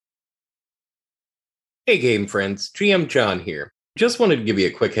Hey game friends, GM John here. Just wanted to give you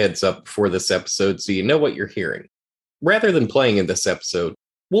a quick heads up before this episode so you know what you're hearing. Rather than playing in this episode,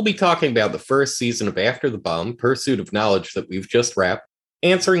 we'll be talking about the first season of After the Bomb, Pursuit of Knowledge that we've just wrapped,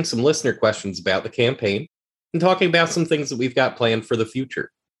 answering some listener questions about the campaign, and talking about some things that we've got planned for the future.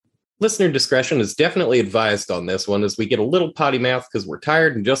 Listener discretion is definitely advised on this one as we get a little potty mouth because we're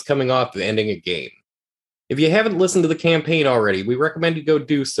tired and just coming off of ending a game. If you haven't listened to the campaign already, we recommend you go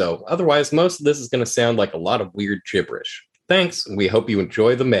do so. Otherwise, most of this is going to sound like a lot of weird gibberish. Thanks, and we hope you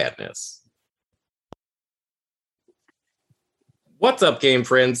enjoy the madness. What's up, game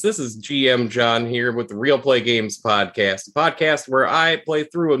friends? This is GM John here with the Real Play Games podcast, a podcast where I play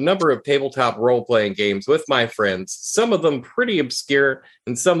through a number of tabletop role-playing games with my friends, some of them pretty obscure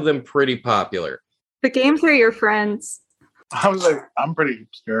and some of them pretty popular. The games are your friends. I was like, I'm pretty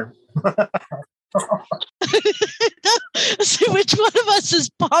obscure. See which one of us is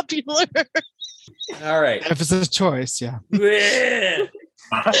popular. All right. If it's a choice, yeah.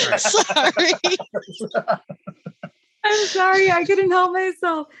 Sorry. I'm sorry, I couldn't help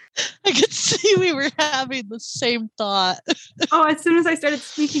myself. I could see we were having the same thought. Oh, as soon as I started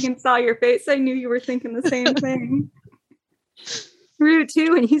speaking and saw your face, I knew you were thinking the same thing. Rue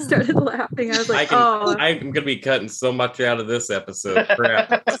too, and you started laughing. I was like, I'm going to be cutting so much out of this episode.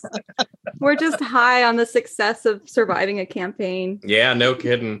 Crap. We're just high on the success of surviving a campaign. Yeah, no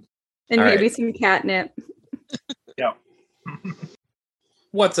kidding. And All maybe right. some catnip. Yeah.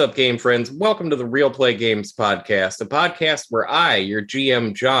 What's up, game friends? Welcome to the Real Play Games podcast, a podcast where I, your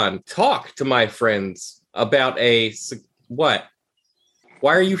GM John, talk to my friends about what?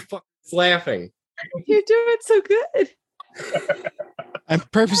 Why are you laughing? You're doing so good. I'm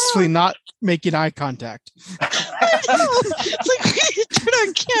purposefully not making eye contact. I know. It's like we need to turn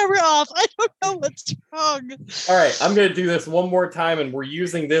our camera off. I don't know what's wrong. All right, I'm going to do this one more time, and we're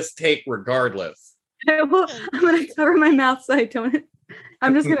using this take regardless. Well, I'm going to cover my mouth so I don't.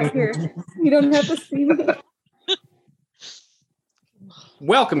 I'm just going to hear. You don't have to see me.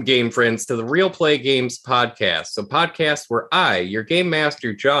 Welcome, game friends, to the Real Play Games podcast, a podcast where I, your game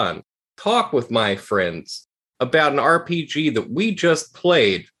master John, talk with my friends about an RPG that we just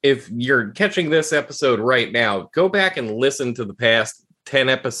played. If you're catching this episode right now, go back and listen to the past 10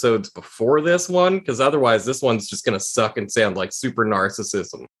 episodes before this one, because otherwise this one's just going to suck and sound like super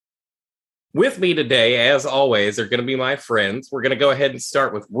narcissism. With me today, as always, are going to be my friends. We're going to go ahead and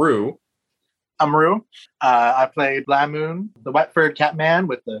start with Rue. I'm Rue. I played Blamoon, the wet-furred cat man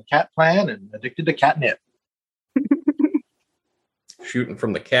with the cat plan and addicted to catnip. Shooting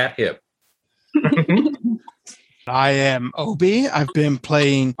from the cat hip. I am Obi. I've been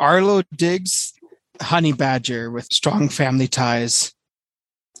playing Arlo Diggs, honey badger with strong family ties.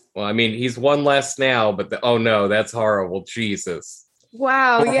 Well, I mean, he's one less now, but oh no, that's horrible. Jesus.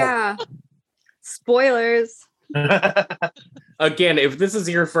 Wow, yeah. Spoilers. Again, if this is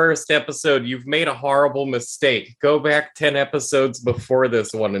your first episode, you've made a horrible mistake. Go back 10 episodes before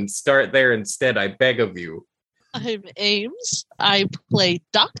this one and start there instead, I beg of you. I'm Ames. I play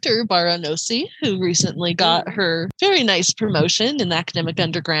Dr. Baranosi, who recently got her very nice promotion in the Academic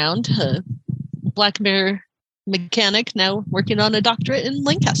Underground. A Black Mirror mechanic, now working on a doctorate in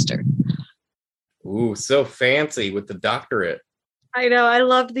Lancaster. Ooh, so fancy with the doctorate. I know. I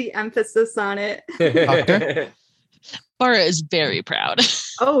loved the emphasis on it. Doctor? Bara is very proud.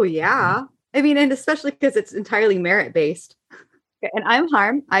 Oh, yeah. I mean, and especially because it's entirely merit-based. And I'm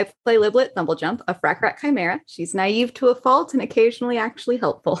Harm. I play Liblet Thumblejump, a frack rat chimera. She's naive to a fault and occasionally actually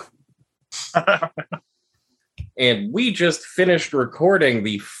helpful. And we just finished recording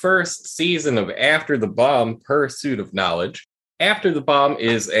the first season of After the Bomb, Pursuit of Knowledge. After the Bomb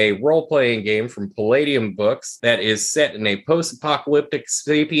is a role-playing game from Palladium Books that is set in a post-apocalyptic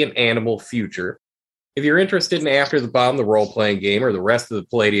sapient animal future. If you're interested in After the Bomb, the role-playing game, or the rest of the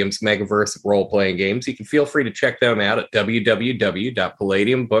Palladium's megaverse of role-playing games, you can feel free to check them out at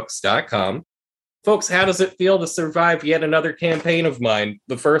www.palladiumbooks.com. Folks, how does it feel to survive yet another campaign of mine,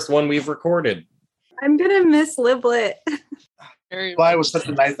 the first one we've recorded? I'm going to miss Liblet. Fly was such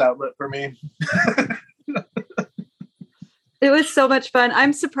a nice outlet for me. It was so much fun.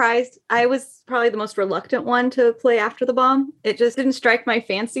 I'm surprised. I was probably the most reluctant one to play After the Bomb. It just didn't strike my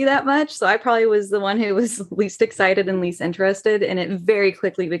fancy that much. So I probably was the one who was least excited and least interested. And it very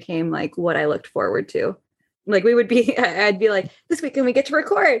quickly became like what I looked forward to. Like I'd be like, this weekend we get to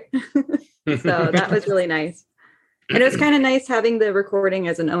record. So that was really nice. And it was kind of nice having the recording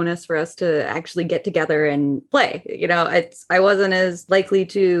as an onus for us to actually get together and play. You know, I wasn't as likely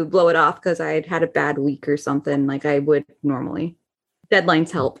to blow it off because I had had a bad week or something like I would normally.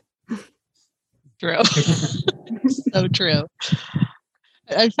 Deadlines help. True. So true.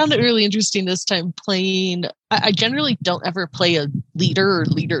 I found it really interesting this time playing. I generally don't ever play a leader or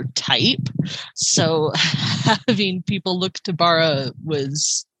leader type. So having people look to Bara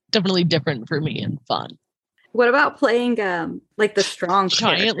was definitely different for me and fun. What about playing like the strong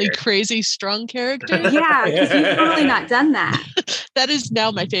Giantly character? crazy strong character? Yeah, because you've totally not done that. That is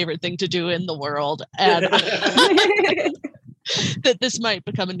now my favorite thing to do in the world. And that this might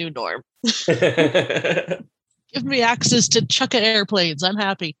become a new norm. Give me access to Chukka airplanes. I'm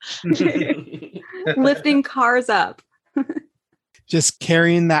happy. Lifting cars up. Just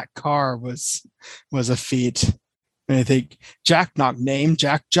carrying that car was a feat. And I think Jack not name,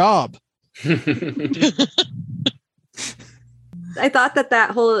 Jack job. I thought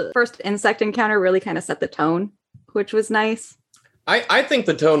that whole first insect encounter really kind of set the tone, which was nice. I think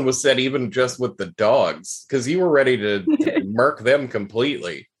the tone was set even just with the dogs, because you were ready to murk them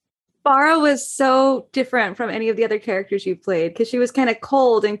completely. Bara was so different from any of the other characters you played, because she was kind of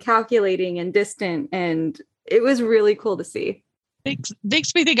cold and calculating and distant, and it was really cool to see.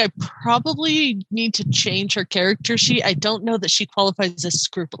 Makes me think I probably need to change her character sheet. I don't know that she qualifies as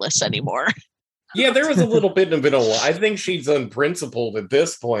scrupulous anymore. Yeah, there was a little bit of it. I think she's unprincipled at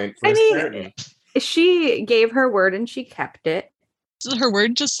this point. Certain. She gave her word and she kept it. Her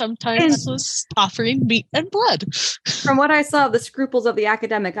word just sometimes was offering meat and blood. From what I saw of the scruples of the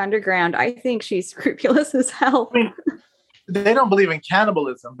academic underground, I think she's scrupulous as hell. I mean, they don't believe in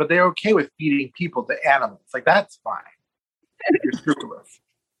cannibalism, but they're okay with feeding people to animals. Like, that's fine. You're scrupulous.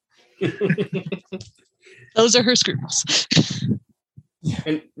 Those are her scruples.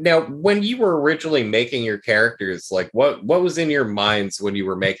 And now, when you were originally making your characters, like what was in your minds when you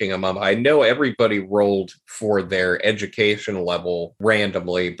were making them up? I know everybody rolled for their education level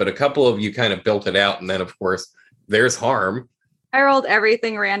randomly, but a couple of you kind of built it out. And then, of course, there's Harm. I rolled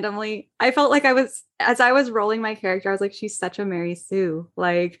everything randomly. I felt like as I was rolling my character, I was like, she's such a Mary Sue.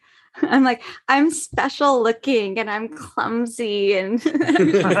 Like, I'm special looking and I'm clumsy. And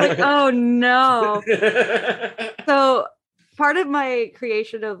like, oh no. So part of my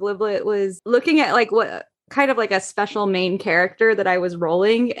creation of Liblet was looking at like what kind of like a special main character that I was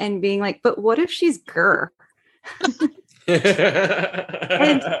rolling and being like, but what if she's Grr?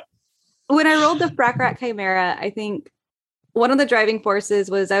 And when I rolled the Frack Rat Chimera, I think one of the driving forces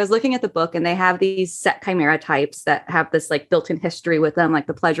was I was looking at the book and they have these set chimera types that have this like built-in history with them, like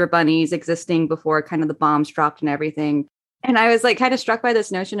the pleasure bunnies existing before kind of the bombs dropped and everything. And I was like kind of struck by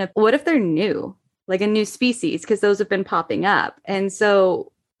this notion of what if they're new? Like a new species, because those have been popping up. And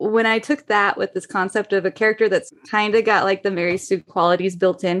so when I took that with this concept of a character that's kind of got like the Mary Sue qualities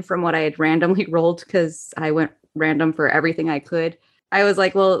built in from what I had randomly rolled, because I went random for everything I could, I was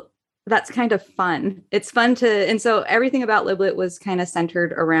like, well, that's kind of fun. It's fun and so everything about Liblet was kind of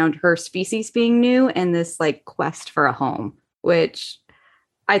centered around her species being new and this like quest for a home, which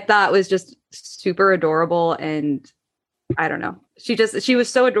I thought was just super adorable. And I don't know. She was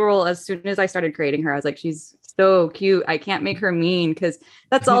so adorable as soon as I started creating her. I was like, she's so cute. I can't make her mean, because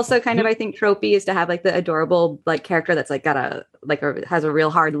that's also kind of, I think, tropey is to have like the adorable like character that's like has a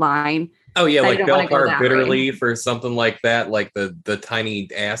real hard line. Oh yeah, like Belcar Bitterleaf or something like that, like the tiny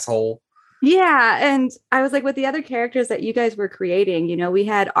asshole. Yeah, and I was like, with the other characters that you guys were creating, you know, we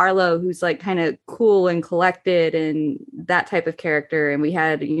had Arlo, who's like kind of cool and collected and that type of character, and we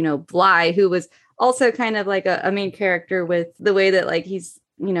had, you know, Bly, who was also kind of like a main character with the way that like he's,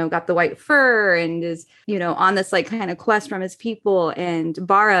 you know, got the white fur and is, you know, on this like kind of quest from his people, and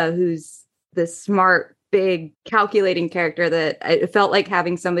Bara, who's this smart, big, calculating character that I felt like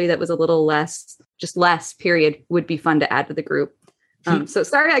having somebody that was a little less period would be fun to add to the group. So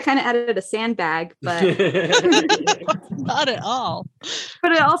sorry, I kind of added a sandbag, but not at all.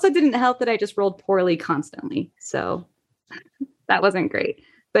 But it also didn't help that I just rolled poorly constantly. So that wasn't great.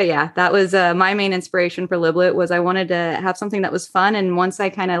 But yeah, that was my main inspiration for Liblet was I wanted to have something that was fun. And once I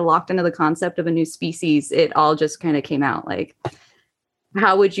kind of locked into the concept of a new species, it all just kind of came out like,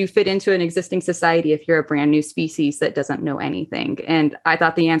 how would you fit into an existing society if you're a brand new species that doesn't know anything? And I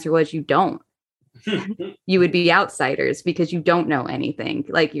thought the answer was you don't. You would be outsiders because you don't know anything.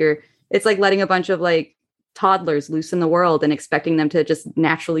 Like it's like letting a bunch of like toddlers loose in the world and expecting them to just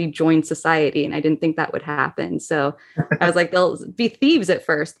naturally join society. And I didn't think that would happen. So I was like, they'll be thieves at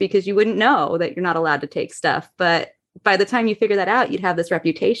first because you wouldn't know that you're not allowed to take stuff. But by the time you figure that out, you'd have this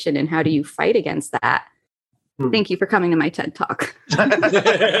reputation. And how do you fight against that? Thank you for coming to my TED Talk. So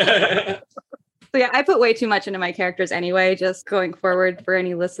yeah, I put way too much into my characters anyway, just going forward for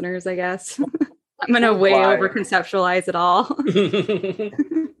any listeners, I guess. I'm going to way over conceptualize it all.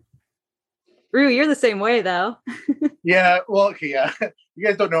 Rue, you're the same way though. Yeah, well, okay, yeah. You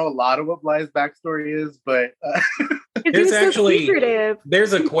guys don't know a lot of what Bly's backstory is, but He There's was so actually secretive.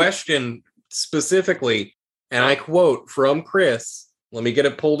 there's a question specifically, and I quote from Chris. Let me get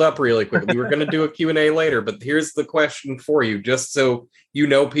it pulled up really quick. We were going to do a Q&A later, but here's the question for you, just so you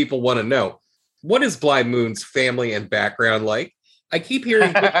know people want to know. What is Bly Moon's family and background like? I keep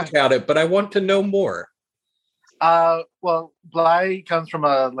hearing bits about it, but I want to know more. Well, Bly comes from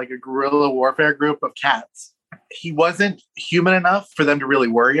a guerrilla warfare group of cats. He wasn't human enough for them to really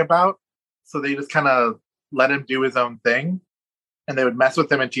worry about, so they just kind of let him do his own thing, and they would mess with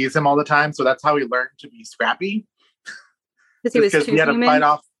him and tease him all the time. So that's how he learned to be scrappy. Because he had to fight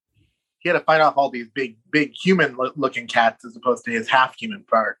off. He had to fight off all these big human-looking cats as opposed to his half-human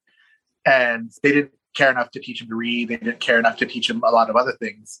part, and they didn't care enough to teach him to read. They didn't care enough to teach him a lot of other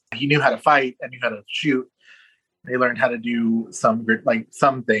things. He knew how to fight and knew how to shoot. They learned how to do some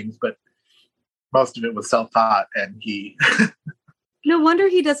things, but most of it was self-taught. And he, no wonder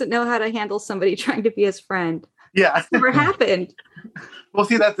he doesn't know how to handle somebody trying to be his friend. Yeah, never happened. Well,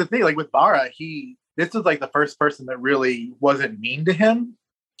 see, that's the thing. Like with Bara, this was like the first person that really wasn't mean to him.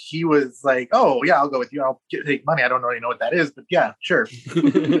 He was like, "Oh yeah, I'll go with you. I'll take money. I don't really know what that is, but yeah, sure.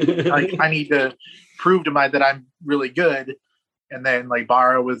 I need to prove to that I'm really good." And then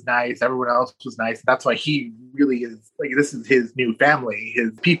Bara was nice. Everyone else was nice. That's why he really is this is his new family,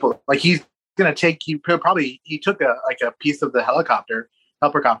 his people. He's gonna take he took a piece of the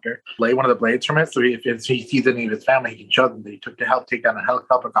helpercopter, lay one of the blades from it. So if he sees any of his family, he can show them that he took to help take down a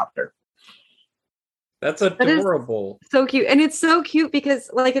helpercopter. That's adorable. So cute. And it's so cute because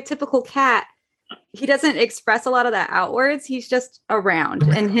like a typical cat, he doesn't express a lot of that outwards. He's just around,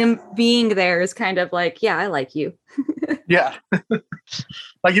 and him being there is kind of like, yeah, I like you. Yeah.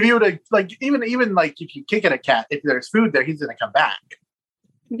 If you would even if you kick at a cat, if there's food there, he's going to come back.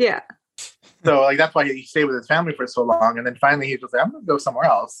 Yeah. So that's why he stayed with his family for so long. And then finally he was like, I'm going to go somewhere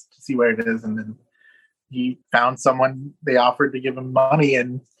else to see where it is. And then he found someone, they offered to give him money.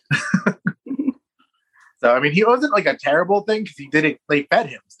 And so, I mean, he wasn't a terrible thing because they fed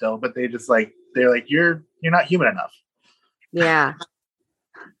him still, but they just they're like, you're not human enough. Yeah.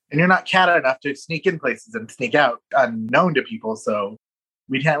 And you're not cat enough to sneak in places and sneak out unknown to people. So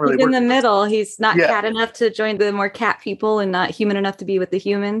we can't really work in the middle. He's not cat enough to join the more cat people and not human enough to be with the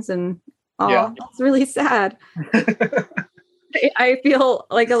humans. And it's really sad. I feel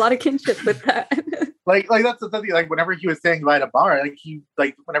a lot of kinship with that. That's the thing. Whenever he was saying goodbye to Bara,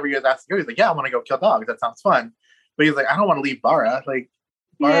 whenever he was asking her, he's like, yeah, I want to go kill dogs. That sounds fun. But he's like, I don't want to leave Bara. Bara's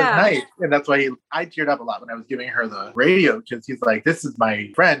nice. And that's why I teared up a lot when I was giving her the radio, because he's like, this is my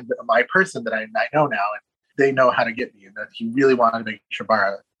friend, my person that I know now. And they know how to get me. And that he really wanted to make sure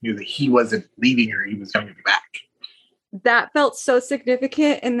Bara knew that he wasn't leaving her. He was going to be back. That felt so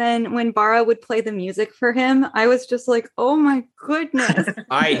significant. And then when Bara would play the music for him, I was just like, oh my goodness.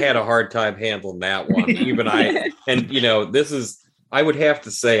 I had a hard time handling that one. Even I, and I would have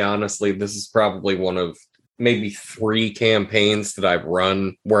to say, honestly, this is probably one of maybe 3 campaigns that I've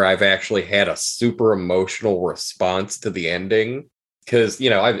run where I've actually had a super emotional response to the ending. Because,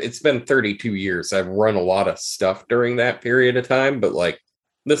 it's been 32 years. I've run a lot of stuff during that period of time, but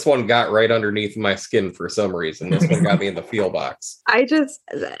this one got right underneath my skin for some reason. This one got me in the feel box.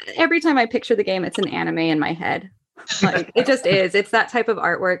 Every time I picture the game, it's an anime in my head. It just is. It's that type of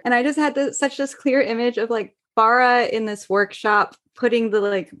artwork. And I just had such this clear image of Bara in this workshop, putting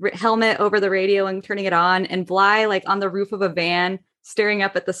the helmet over the radio and turning it on, and Bly on the roof of a van, staring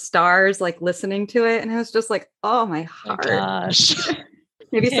up at the stars, listening to it. And I was just like, oh my heart. Oh gosh.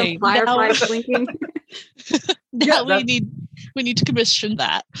 Maybe some fireflies blinking. We need to commission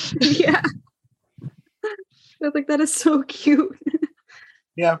that. Yeah. I was like, that is so cute.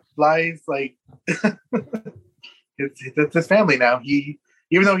 Yeah, Bly's it's his family now.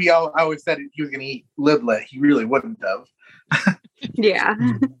 Even though I always said he was going to eat Liblet, he really wouldn't have. Yeah.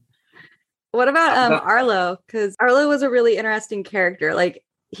 What about Arlo? Because Arlo was a really interesting character.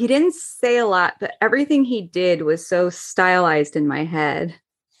 He didn't say a lot, but everything he did was so stylized in my head.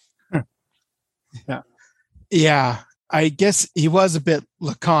 Yeah. I guess he was a bit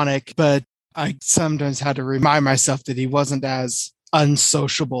laconic, but I sometimes had to remind myself that he wasn't as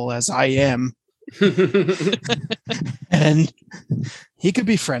unsociable as I am. And he could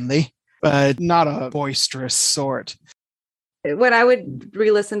be friendly, but not a boisterous sort. When I would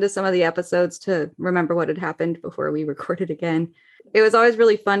re-listen to some of the episodes to remember what had happened before we recorded again, it was always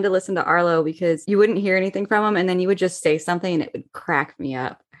really fun to listen to Arlo because you wouldn't hear anything from him, and then you would just say something and it would crack me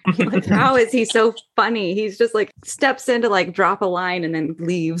up. How is he so funny? He's just steps in to drop a line and then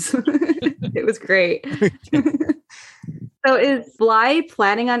leaves. It was great. So is Bly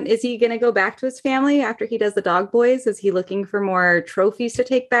planning on, is he going to go back to his family after he does the Dog Boys? Is he looking for more trophies to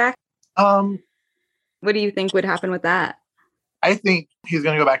take back? What do you think would happen with that? I think he's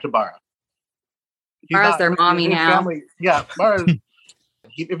going to go back to Bara. Bara's their mommy his now. Family, yeah, Bara.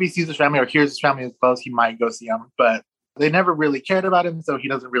 If he sees his family or hears his family is close, he might go see him. But they never really cared about him, so he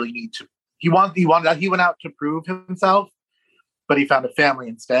doesn't really need to. He went out to prove himself, but he found a family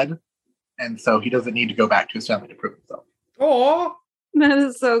instead, and so he doesn't need to go back to his family to prove himself. Oh, That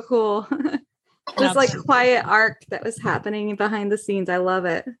is so cool. Just like quiet arc that was happening behind the scenes. I love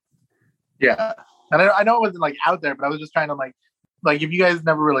it. Yeah, and I know it wasn't like out there, but I was just trying to like if you guys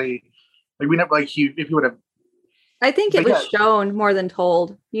never really if you would have. I think it was shown more than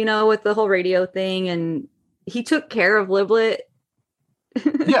told, with the whole radio thing, and he took care of Liblet.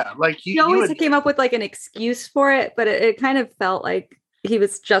 Yeah, like he always came up with like an excuse for it, but it kind of felt like he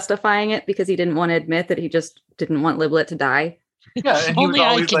was justifying it because he didn't want to admit that he just didn't want Liblet to die. Yeah, and he only was I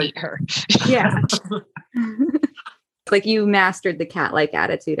always can like, eat her. Yeah. Like you mastered the cat-like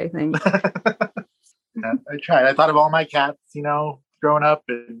attitude, I think. Yeah, I tried. I thought of all my cats, growing up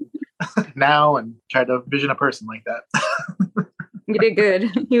and now, and tried to vision a person like that. You did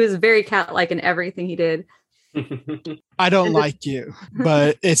good. He was very cat-like in everything he did. I don't like you,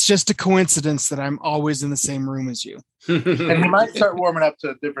 but it's just a coincidence that I'm always in the same room as you. And he might start warming up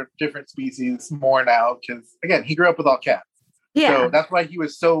to different species more now because, again, he grew up with all cats. Yeah. So that's why he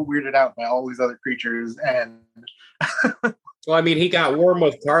was so weirded out by all these other creatures. And well, I mean, he got warm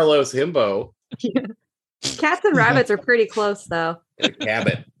with Carlos Himbo. Cats and rabbits are pretty close, though.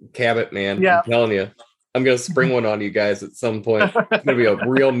 Cabot, man. Yeah. I'm telling you. I'm going to spring one on you guys at some point. It's going to be a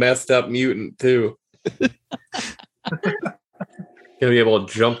real messed up mutant, too. Going to be able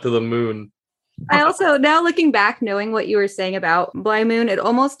to jump to the moon. I also, now looking back, knowing what you were saying about Blymoon, it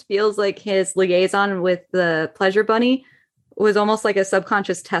almost feels like his liaison with the Pleasure Bunny was almost like a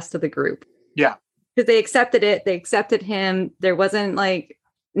subconscious test of the group. Yeah. Because they accepted it. They accepted him. There wasn't like,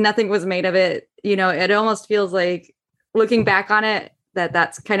 nothing was made of it. It almost feels like, looking back on it,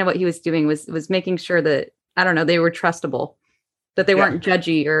 that's kind of what he was doing, was making sure that, I don't know, they were trustable, that they weren't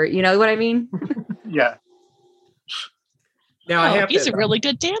judgy, or, you know what I mean? Yeah. Now, he's a really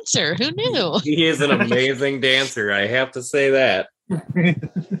good dancer. Who knew? He is an amazing dancer. I have to say that.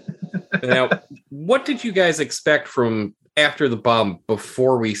 Now, what did you guys expect from After the Bomb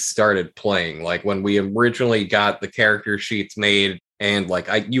before we started playing? Like when we originally got the character sheets made and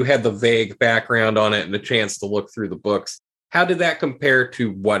you had the vague background on it and a chance to look through the books. How did that compare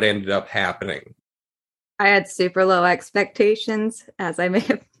to what ended up happening? I had super low expectations, as I may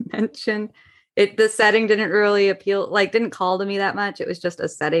have mentioned. The setting didn't really appeal, didn't call to me that much. It was just a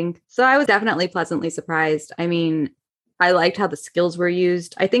setting. So I was definitely pleasantly surprised. I mean, I liked how the skills were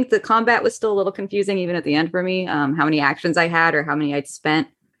used. I think the combat was still a little confusing, even at the end for me, how many actions I had or how many I'd spent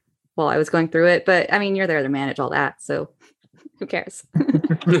while I was going through it. But I mean, you're there to manage all that. So who cares?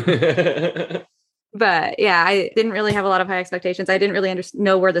 But yeah, I didn't really have a lot of high expectations. I didn't really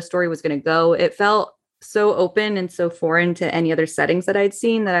know where the story was going to go. It felt so open and so foreign to any other settings that I'd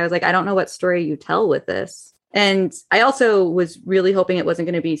seen that I was like, I don't know what story you tell with this. And I also was really hoping it wasn't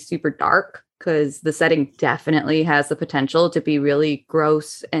going to be super dark, because the setting definitely has the potential to be really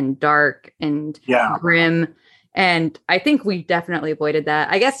gross and dark and grim. And I think we definitely avoided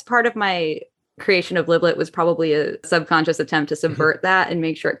that. I guess part of my creation of Liblet was probably a subconscious attempt to subvert that and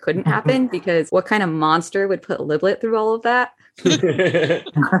make sure it couldn't happen, because what kind of monster would put Liblet through all of that?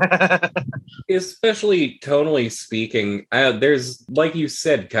 Especially tonally speaking, there's, like you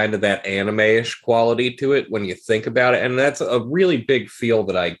said, kind of that anime-ish quality to it when you think about it. And that's a really big feel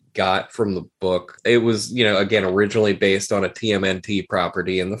that I got from the book. It was, again, originally based on a TMNT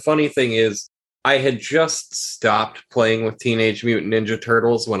property. And the funny thing is, I had just stopped playing with Teenage Mutant Ninja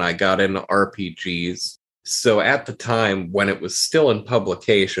Turtles when I got into RPGs. So at the time, when it was still in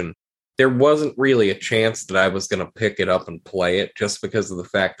publication, there wasn't really a chance that I was going to pick it up and play it, just because of the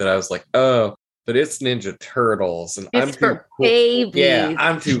fact that I was like, oh, but it's Ninja Turtles. And it's for cool. Babies. Yeah,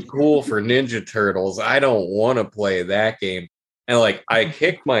 I'm too cool for Ninja Turtles. I don't want to play that game. And I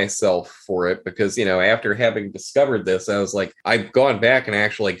kicked myself for it because, after having discovered this, I was like, I've gone back and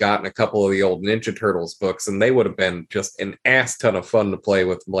actually gotten a couple of the old Ninja Turtles books, and they would have been just an ass ton of fun to play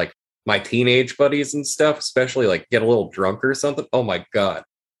with, my teenage buddies and stuff, especially get a little drunk or something. Oh my God,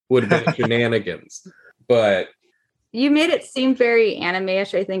 would have been shenanigans. But you made it seem very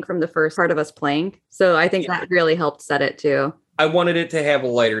anime-ish, I think, from the first part of us playing. So I think that really helped set it too. I wanted it to have a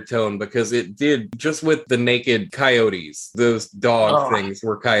lighter tone because it did, just with the naked coyotes, those dog things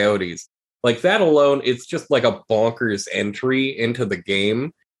were coyotes. That alone, it's just like a bonkers entry into the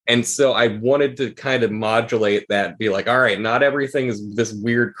game. And so I wanted to kind of modulate that and be like, all right, not everything is this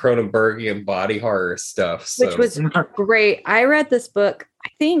weird Cronenbergian body horror stuff. So. Which was great. I read this book I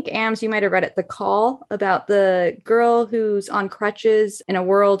think, Ams, you might have read it, The Call, about the girl who's on crutches in a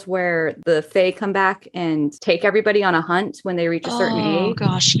world where the Fae come back and take everybody on a hunt when they reach a certain age. Oh,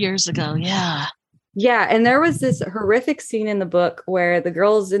 gosh, years ago. Yeah. Yeah, and there was this horrific scene in the book where the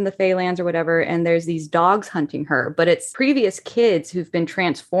girl's in the Feylands or whatever, and there's these dogs hunting her, but it's previous kids who've been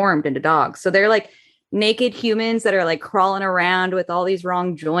transformed into dogs. So they're like naked humans that are like crawling around with all these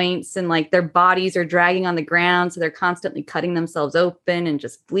wrong joints, and like their bodies are dragging on the ground. So they're constantly cutting themselves open and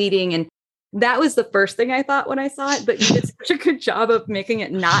just bleeding. And that was the first thing I thought when I saw it, but you did such a good job of making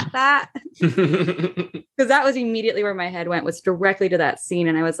it not that. Because that was immediately where my head went, was directly to that scene.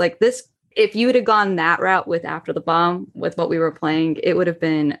 And I was like, if you would have gone that route with After the Bomb, with what we were playing, it would have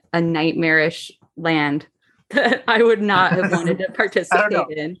been a nightmarish land that I would not have wanted to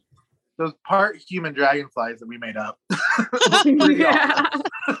participate in. Those part human dragonflies that we made up. Yeah.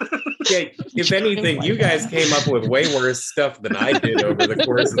 Yeah, if anything, you guys came up with way worse stuff than I did over the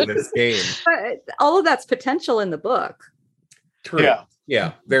course of this game. But all of that's potential in the book. True.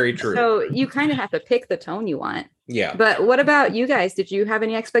 Yeah, very true. So you kind of have to pick the tone you want. Yeah. But what about you guys? Did you have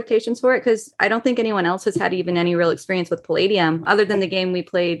any expectations for it? Because I don't think anyone else has had even any real experience with Palladium other than the game we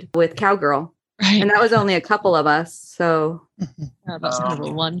played with Cowgirl. Right. And that was only a couple of us. So That's kind of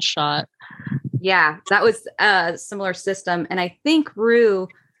a one shot. yeah, that was a similar system. And I think Rue,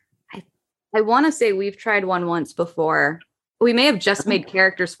 I want to say we've tried one once before. We may have just made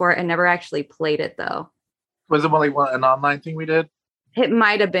characters for it and never actually played it though. Was it an online thing we did? It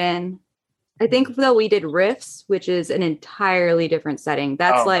might have been. I think though we did Rifts, which is an entirely different setting.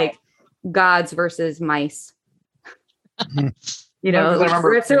 That's like gods versus mice. You know,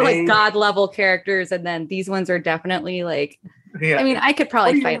 Rifts are like god level characters, and then these ones are definitely like. Yeah. I mean, I could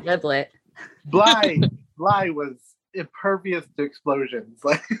probably fight Livlet. Bly was impervious to explosions.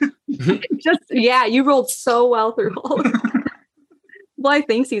 Like, you rolled so well through all of that. Bly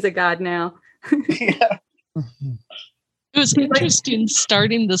thinks he's a god now. Yeah. It was interesting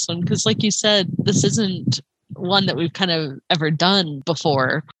starting this one because, like you said, this isn't one that we've kind of ever done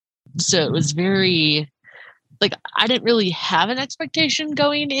before. So it was very, like, I didn't really have an expectation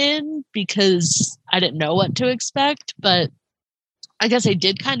going in because I didn't know what to expect. But I guess I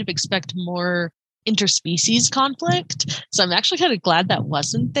did kind of expect more interspecies conflict. So I'm actually kind of glad that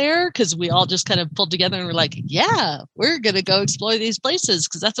wasn't there because we all just kind of pulled together and were like, yeah, we're going to go explore these places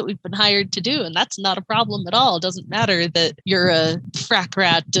because that's what we've been hired to do. And that's not a problem at all. It doesn't matter that you're a frack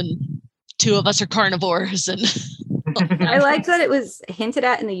rat and two of us are carnivores. And I liked that it was hinted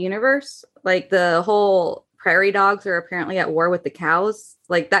at in the universe. Like the whole prairie dogs are apparently at war with the cows.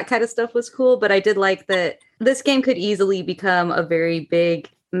 Like that kind of stuff was cool. But I did like that this game could easily become a very big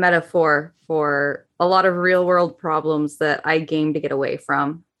metaphor for a lot of real world problems that I game to get away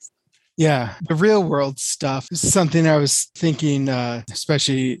from. Yeah, the real world stuff is something I was thinking,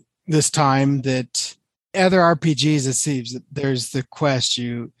 especially this time, that other RPGs, it seems that there's the quest,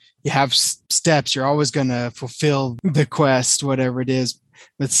 you have steps, you're always going to fulfill the quest, whatever it is.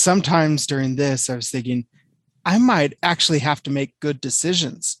 But sometimes during this, I was thinking, I might actually have to make good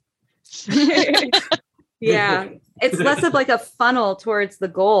decisions. Yeah. It's less of like a funnel towards the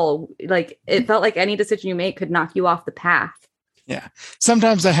goal. Like it felt like any decision you make could knock you off the path. Yeah.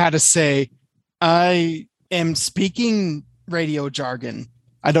 Sometimes I had to say, I am speaking radio jargon.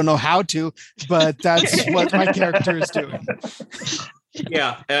 I don't know how to, but that's what my character is doing.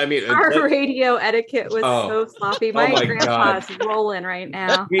 Yeah, I mean, our radio etiquette was so sloppy. My grandpa's rolling right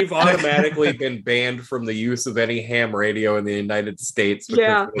now. We've automatically been banned from the use of any ham radio in the United States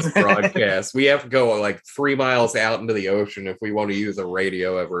because of this broadcast. We have to go like 3 miles out into the ocean if we want to use a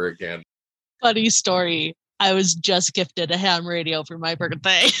radio ever again. Funny story. I was just gifted a ham radio for my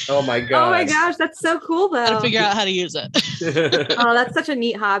birthday. Oh my god! Oh my gosh, that's so cool though. Gotta figure out how to use it. Oh, that's such a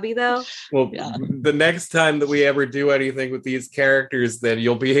neat hobby though. Well, the next time that we ever do anything with these characters, then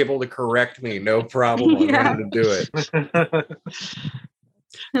you'll be able to correct me. No problem on how to do it.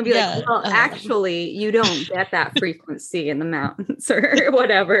 He'll be like, well, actually, you don't get that frequency in the mountains or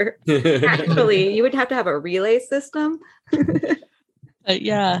whatever. Actually, you would have to have a relay system.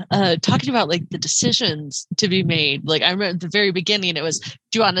 Talking about like the decisions to be made. Like I remember at the very beginning, it was, do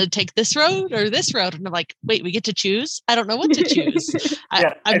you want to take this road or this road? And I'm like, wait, we get to choose? I don't know what to choose.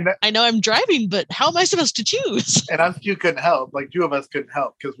 I know I'm driving, but how am I supposed to choose? And us two couldn't help. Like 2 of us couldn't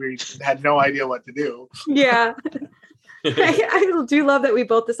help because we had no idea what to do. Yeah. I do love that we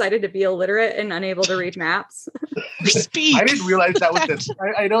both decided to be illiterate and unable to read maps. I didn't realize that was this.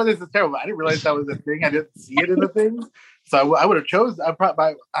 I know this is terrible. I didn't realize that was a thing. I didn't see it in the things. So I would have chosen.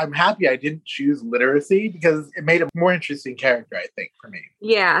 I'm happy I didn't choose literacy because it made a more interesting character, I think, for me.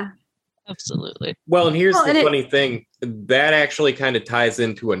 Yeah. Absolutely. Well, and here's Well, the and funny thing. That actually kind of ties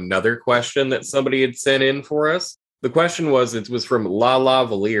into another question that somebody had sent in for us. The question was, it was from La La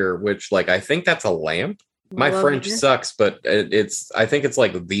Valier, which, like, I think that's a lamp. My Love French it. sucks, but I think it's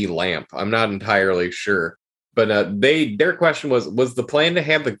like the lamp. I'm not entirely sure. But their question was the plan to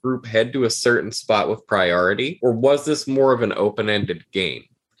have the group head to a certain spot with priority, or was this more of an open-ended game?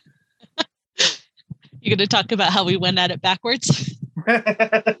 You're going to talk about how we went at it backwards?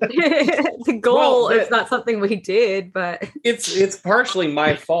 The goal Well, is not something we did, but It's partially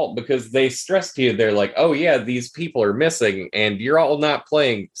my fault because they stressed to you, they're like, oh yeah, these people are missing and you're all not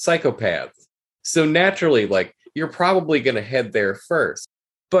playing psychopaths. So naturally, like, you're probably going to head there first.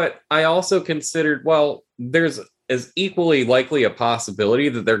 But I also considered, well, there's as equally likely a possibility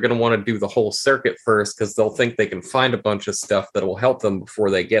that they're going to want to do the whole circuit first because they'll think they can find a bunch of stuff that will help them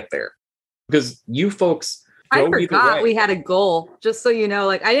before they get there. Because you folks I go either forgot way. we had a goal, just so you know.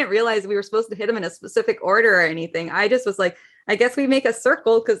 Like, I didn't realize we were supposed to hit them in a specific order or anything. I just was like, I guess we make a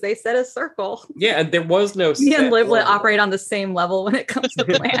circle because they said a circle. Yeah, and there was no Me and set Livlet order. operate on the same level when it comes to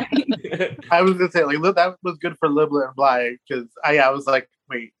planning. I was gonna say, like, that was good for Liblet and Bly, because I was like,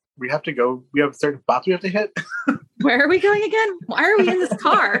 wait, we have to go. We have certain spots we have to hit. Where are we going again? Why are we in this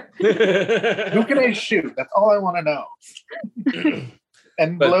car? Who can I shoot? That's all I want to know.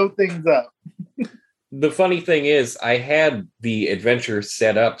 And But- blow things up. The funny thing is, I had the adventure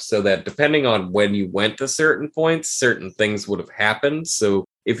set up so that depending on when you went to certain points, certain things would have happened. So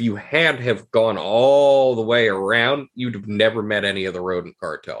if you had have gone all the way around, you'd have never met any of the rodent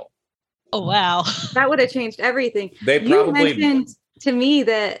cartel. Oh, wow. That would have changed everything. They You probably mentioned to me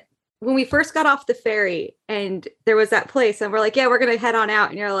that when we first got off the ferry and there was that place and we're like, yeah, we're going to head on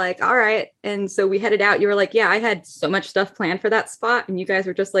out. And you're like, all right. And so we headed out. You were like, yeah, I had so much stuff planned for that spot. And you guys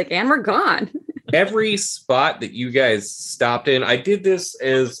were just like, and we're gone. every spot that you guys stopped in, I did this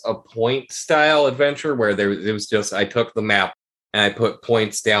as a point style adventure where it was just, I took the map and I put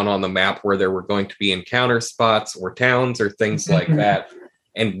points down on the map where there were going to be encounter spots or towns or things like that.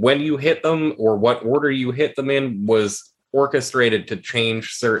 And when you hit them or what order you hit them in was orchestrated to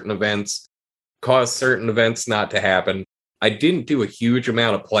change certain events, cause certain events not to happen. I didn't do a huge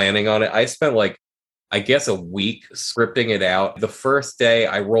amount of planning on it. I spent I guess a week scripting it out. The first day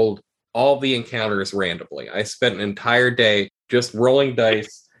I rolled all the encounters randomly. I spent an entire day just rolling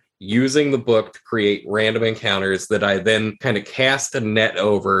dice, using the book to create random encounters that I then kind of cast a net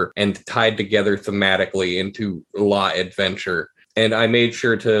over and tied together thematically into La Adventure. And I made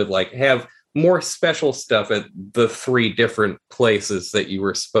sure to have more special stuff at the 3 different places that you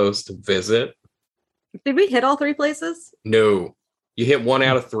were supposed to visit. Did we hit all 3 places? No, you hit 1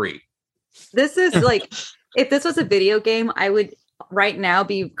 out of 3. This is like, if this was a video game, I would right now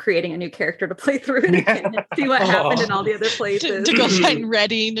be creating a new character to play through it again and see what happened in all the other places. To go find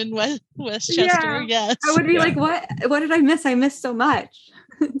Reading and Westchester, Yeah. yes. I would be like, what did I miss? I missed so much.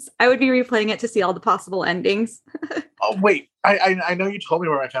 I would be replaying it to see all the possible endings. Oh wait, I know you told me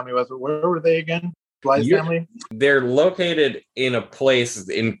where my family was, but where were they again? Bly's Yeah. family? They're located in a place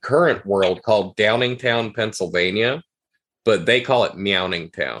in current world called Downingtown, Pennsylvania, but they call it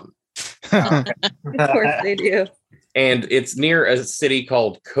Meowningtown. Of course they do. And it's near a city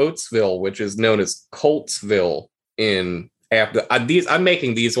called Coatesville, which is known as Coltsville in after these. I'm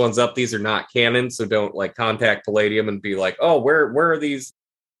making these ones up. These are not canon, so don't contact Palladium and be like, oh, where are these?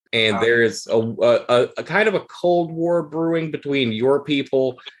 And there is a kind of a Cold War brewing between your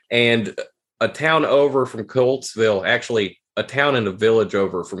people and a town over from Coltsville. Actually, a town and a village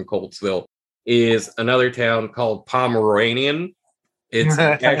over from Coltsville is another town called Pomeranian. It's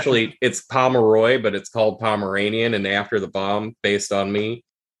actually, it's Pomeroy, but it's called Pomeranian and after the bomb based on me.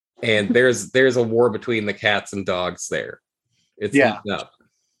 And there's a war between the cats and dogs there. It's heating up.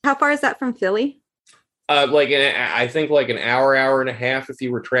 How far is that from Philly? I think an hour and a half if you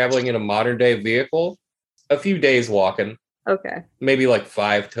were traveling in a modern day vehicle. A few days walking. Okay. Maybe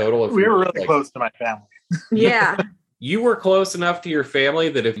 5 total. If We you were really close to my family. Yeah. You were close enough to your family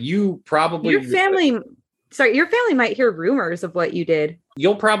that if you probably your family might hear rumors of what you did.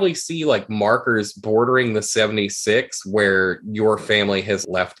 you'll probably see markers bordering the 76 where your family has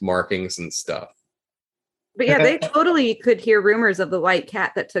left markings and stuff. But yeah, they totally could hear rumors of the white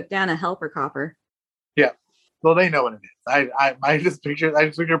cat that took down a helper copper. Well, they know what it is. I just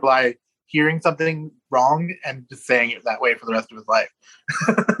picture Bly hearing something wrong and just saying it that way for the rest of his life.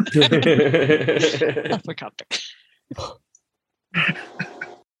 Helicopter.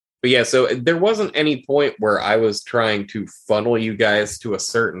 But yeah, so there wasn't any point where I was trying to funnel you guys to a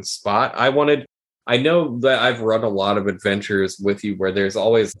certain spot. I know that I've run a lot of adventures with you where there's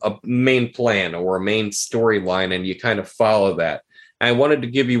always a main plan or a main storyline and you kind of follow that. I wanted to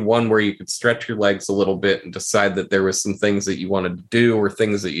give you one where you could stretch your legs a little bit and decide that there was some things that you wanted to do or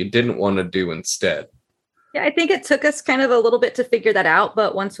things that you didn't want to do instead. Yeah, I think it took us kind of a little bit to figure that out,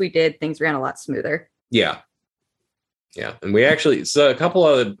 but once we did, things ran a lot smoother. Yeah. Yeah. And we actually, so a couple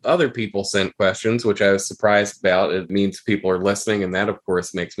of other people sent questions, which I was surprised about. It means people are listening. And that, of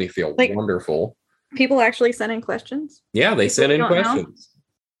course, makes me feel wonderful. People actually sent in questions? Yeah, they sent in questions.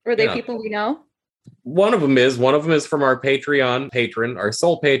 Were they people we know? One of them is from our Patreon patron, our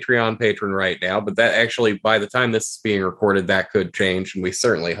sole Patreon patron right now. But that actually, by the time this is being recorded, that could change. And we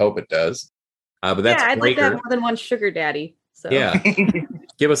certainly hope it does. But that's I'd like to have more than one sugar daddy. So. Yeah.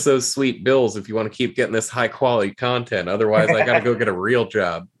 Give us those sweet bills if you want to keep getting this high quality content. Otherwise, I got to go get a real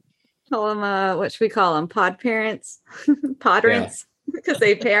job. Call them, what should we call them? Pod parents? Podrents? Because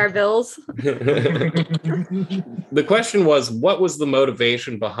they pay our bills. The question was, what was the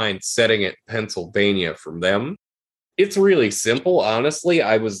motivation behind setting it Pennsylvania from them? It's really simple, honestly.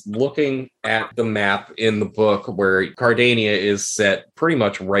 I was looking at the map in the book where Cardania is set pretty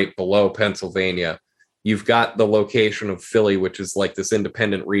much right below Pennsylvania. You've got the location of Philly, which is like this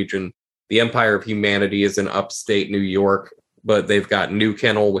independent region. The Empire of Humanity is in upstate New York, but they've got New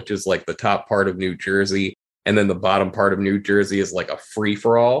Kennel, which is like the top part of New Jersey. And then the bottom part of New Jersey is like a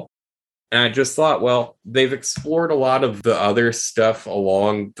free-for-all. And I just thought, well, they've explored a lot of the other stuff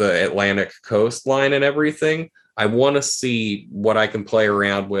along the Atlantic coastline and everything. I want to see what I can play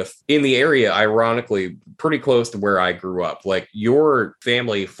around with in the area, ironically, pretty close to where I grew up. Like your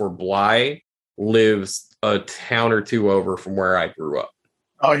family for Bly lives a town or two over from where I grew up.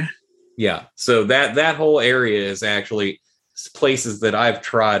 Oh, yeah. Yeah. So that whole area is actually places that I've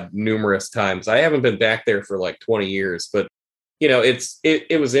trod numerous times. I haven't been back there for like 20 years, but you know,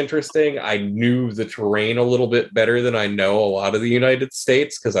 it was interesting. I knew the terrain a little bit better than I know a lot of the United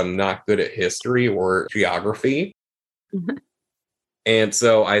States because I'm not good at history or geography. Mm-hmm. And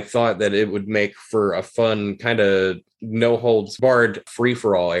so I thought that it would make for a fun kind of no holds barred free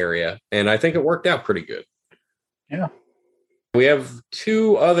for all area. And I think it worked out pretty good. Yeah. We have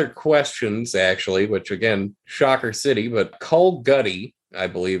two other questions, actually, which again, shocker city, but Cull Gutty, I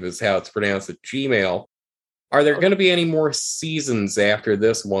believe is how it's pronounced at Gmail. Are there going to be any more seasons after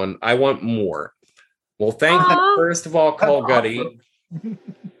this one? I want more. Well, thank you, first of all, Cull Gutty. Awesome.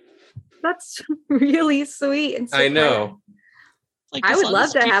 That's really sweet. And I know. Like, I would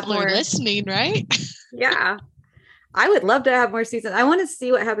love to have more listening, right? Yeah. I would love to have more seasons. I want to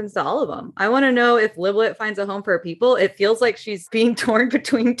see what happens to all of them. I want to know if Livlet finds a home for her people. It feels like she's being torn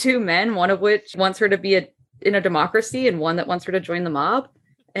between two men, one of which wants her to be in a democracy and one that wants her to join the mob.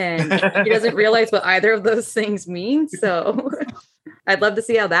 And she doesn't realize what either of those things mean. So I'd love to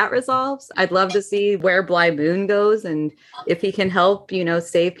see how that resolves. I'd love to see where Bly Moon goes and if he can help,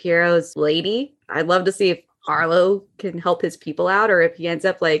 save Piero's lady. I'd love to see if Arlo can help his people out or if he ends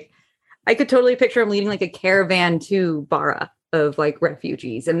up I could totally picture him leading like a caravan to Bara of like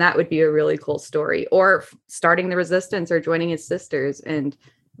refugees. And that would be a really cool story, or starting the resistance or joining his sisters. And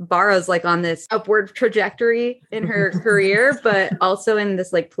Bara's like on this upward trajectory in her career, but also in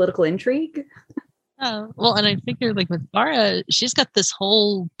this like political intrigue. Oh, well, and I figure like with Bara, she's got this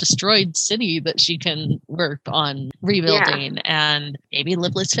whole destroyed city that she can work on rebuilding, and maybe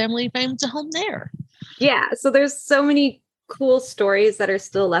Livlet's family finds a home there. Yeah. So there's so many cool stories that are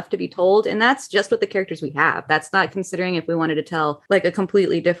still left to be told, and that's just with the characters we have. That's not considering if we wanted to tell like a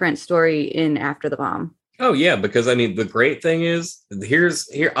completely different story in After the Bomb. Oh yeah, because I mean the great thing is here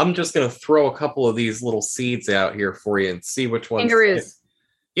I'm just gonna throw a couple of these little seeds out here for you and see which ones. Kangaroos.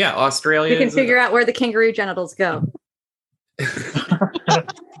 Yeah, Australia. We can figure out where the kangaroo genitals go.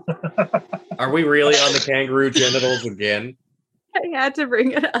 Are we really on the kangaroo genitals again? I had to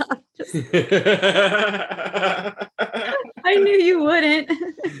bring it up. I knew you wouldn't.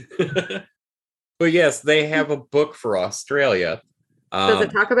 But yes, they have a book for Australia. Does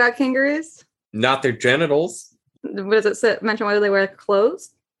it talk about kangaroos? Not their genitals. Does it mention whether they wear clothes?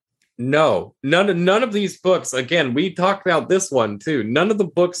 No, none of these books. Again, we talked about this one too. None of the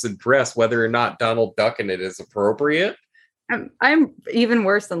books address whether or not Donald Duck in it is appropriate. I'm even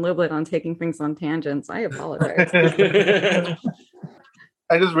worse than Livlet on taking things on tangents. I apologize.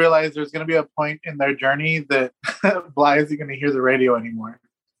 I just realized there's going to be a point in their journey that Bly isn't going to hear the radio anymore.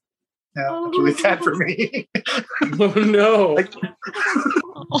 Yeah, it's really sad for me. Oh no.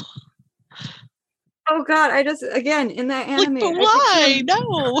 Oh God, I just, again, in that anime. Like, but why?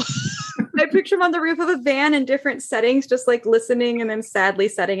 No. I picture him on the roof of a van in different settings, just like listening and then sadly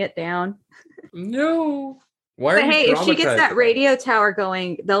setting it down. No. Why but hey, if she gets that radio tower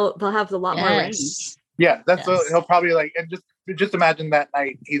going, they'll have a lot more range. Yeah, that's what he'll probably like. And just imagine that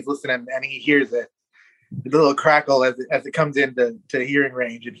night he's listening and he hears it, the little crackle as it comes into hearing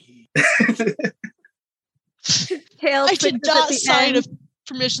range, and he. Tail I did twitches at not the sign a end.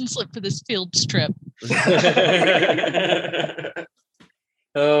 permission slip for this field trip.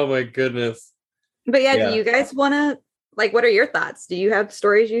 Oh my goodness. But yeah, Yeah. do you guys want to, like, what are your thoughts? Do you have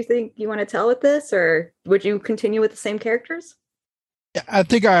stories you think you want to tell with this, or would you continue with the same characters? I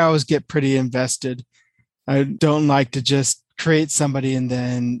think I always get pretty invested. I don't like to just create somebody and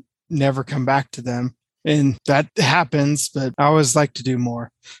then never come back to them. And that happens, but I always like to do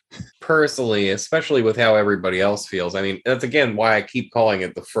more. Personally, especially with how everybody else feels. I mean, that's again why I keep calling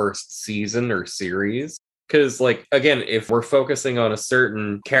it the first season or series. Because, like, again, if we're focusing on a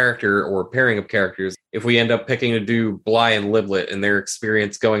certain character or pairing of characters, if we end up picking to do Bly and Liblet and their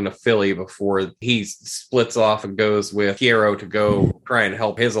experience going to Philly before he splits off and goes with Piero to go try and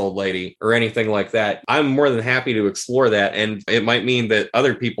help his old lady or anything like that, I'm more than happy to explore that. And it might mean that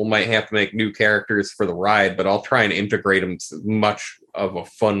other people might have to make new characters for the ride, but I'll try and integrate them as much of a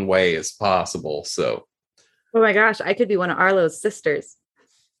fun way as possible. So, Oh my gosh, I could be one of Arlo's sisters.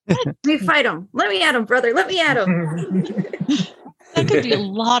 Let me fight him. Let me at him, brother. Let me at him. That could be a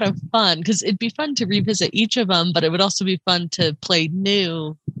lot of fun because it'd be fun to revisit each of them, but it would also be fun to play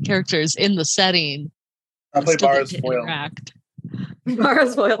new characters in the setting. I'll play Still get Bar's to foil. interact.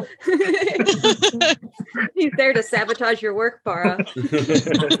 Bara's foil. He's there to sabotage your work, Bara.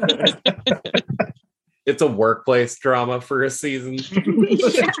 it's a workplace drama for a season.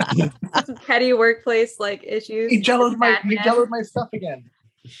 Yeah. Some petty workplace like issues. He jelloed my Batman. stuff again.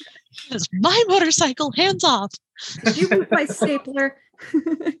 It's my motorcycle, hands off. You moved my stapler.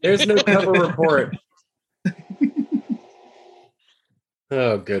 There's no cover report.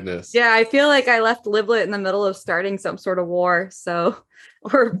 Oh, goodness. Yeah, I feel like I left Liblet in the middle of starting some sort of war,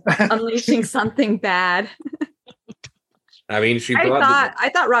 or unleashing something bad. I mean, she brought I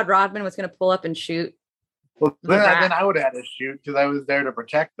thought Rod Rodman was going to pull up and shoot. Well, The rat. then I would have had to shoot because I was there to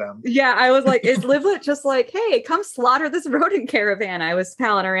protect them. Yeah, I was like, is Liblet just like, hey, come slaughter this rodent caravan I was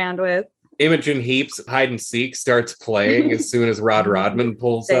palling around with? Imogen Heap's hide and seek starts playing as soon as Rod Rodman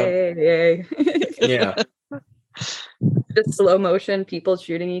pulls up. Hey. Yeah. Just slow motion, people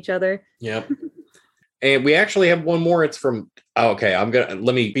shooting each other. Yep. And we actually have one more. It's from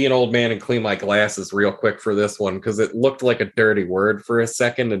let me be an old man and clean my glasses real quick for this one because it looked like a dirty word for a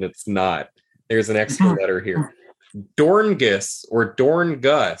second and it's not. There's an extra letter here. Dorngus or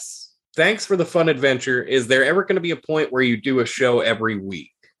Dorngus. Thanks for the fun adventure. Is there ever going to be a point where you do a show every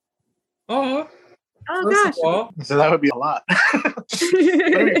week? Oh gosh. So that would be a lot.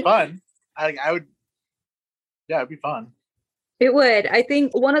 It'd be fun. I would. Yeah, it'd be fun. It would. I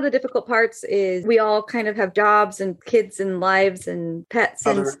think one of the difficult parts is we all kind of have jobs and kids and lives and pets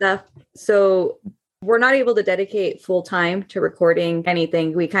and stuff. So we're not able to dedicate full time to recording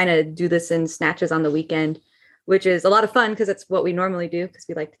anything. We kind of do this in snatches on the weekend, which is a lot of fun because it's what we normally do because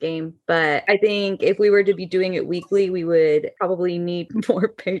we like the game. But I think if we were to be doing it weekly, we would probably need more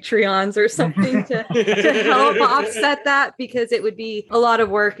Patreons or something to help offset that because it would be a lot of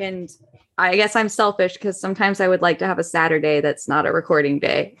work. And I guess I'm selfish because sometimes I would like to have a Saturday that's not a recording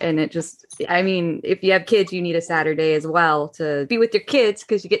day. And if you have kids, you need a Saturday as well to be with your kids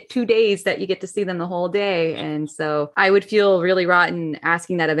because you get 2 days that you get to see them the whole day. And so I would feel really rotten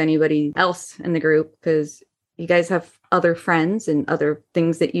asking that of anybody else in the group because you guys have other friends and other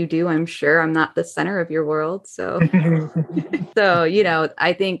things that you do. I'm sure I'm not the center of your world. So,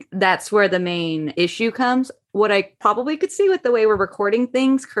 I think that's where the main issue comes. What I probably could see with the way we're recording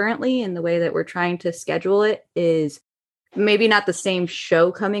things currently and the way that we're trying to schedule it is maybe not the same show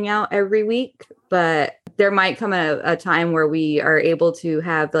coming out every week, but there might come a time where we are able to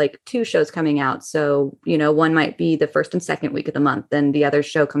have like 2 shows coming out. So, one might be the first and second week of the month, then the other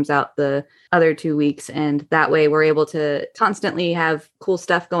show comes out the other 2 weeks. And that way we're able to constantly have cool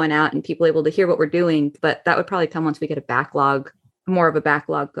stuff going out and people able to hear what we're doing. But that would probably come once we get more of a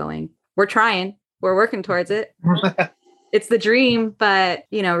backlog going. We're trying. We're working towards it. It's the dream, but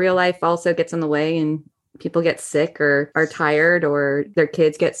real life also gets in the way and people get sick or are tired or their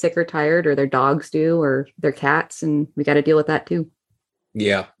kids get sick or tired or their dogs do or their cats. And we got to deal with that too.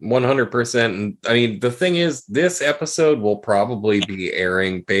 Yeah, 100%. And I mean, the thing is, this episode will probably be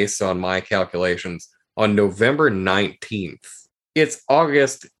airing based on my calculations on November 19th. It's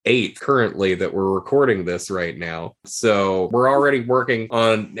August 8th currently that we're recording this right now. So we're already working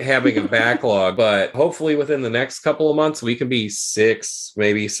on having a backlog, but hopefully within the next couple of months, we can be 6,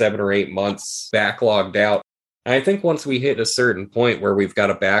 maybe 7 or 8 months backlogged out. And I think once we hit a certain point where we've got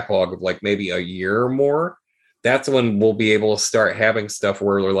a backlog of like maybe a year or more, that's when we'll be able to start having stuff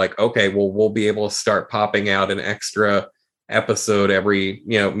where we're like, okay, well, we'll be able to start popping out an extra episode every,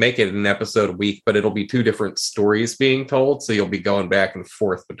 make it an episode a week, but it'll be 2 different stories being told. So you'll be going back and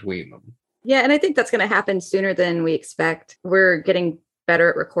forth between them. Yeah, and I think that's going to happen sooner than we expect. We're getting better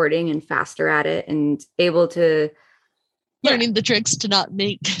at recording and faster at it and able to learning the tricks to not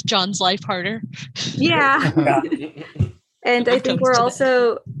make John's life harder. Yeah. And I think we're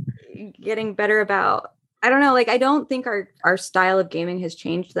also getting better about, I don't know, like I don't think our style of gaming has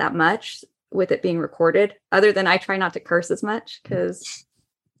changed that much with it being recorded, other than I try not to curse as much because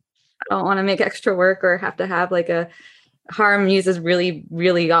I don't want to make extra work or have to have like Harm uses really,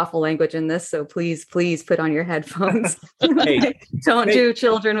 really awful language in this. So please put on your headphones. Don't do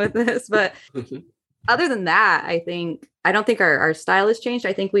children with this. But other than that, I don't think our style has changed.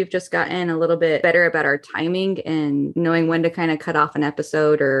 I think we've just gotten a little bit better about our timing and knowing when to kind of cut off an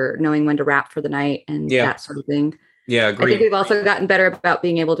episode or knowing when to wrap for the night and that sort of thing. Yeah, agreed. I think we've also gotten better about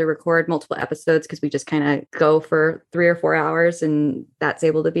being able to record multiple episodes because we just kind of go for 3 or 4 hours and that's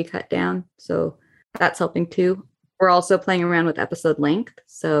able to be cut down. So that's helping too. We're also playing around with episode length.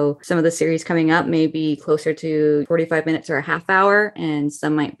 So some of the series coming up may be closer to 45 minutes or a half hour, and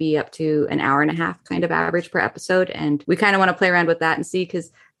some might be up to an hour and a half kind of average per episode. And we kind of want to play around with that and see,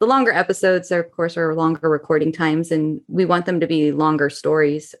 because the longer episodes are, of course, are longer recording times, and we want them to be longer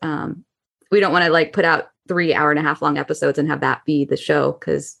stories. We don't want to like put out 3 hour-and-a-half long episodes and have that be the show,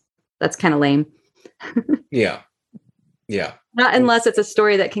 because that's kind of lame. Yeah. Not unless it's a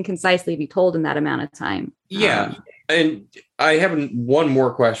story that can concisely be told in that amount of time. Yeah. And I have one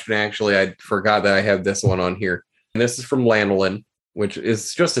more question, actually. I forgot that I have this one on here. And this is from Lanolin, which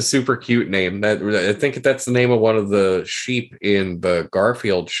is just a super cute name. I think that's the name of one of the sheep in the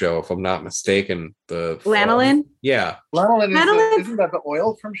Garfield show, if I'm not mistaken. The Lanolin? Yeah. Lanolin isn't that the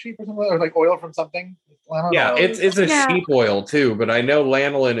oil from sheep or something? Or like oil from something? Yeah, it's a sheep oil too, but I know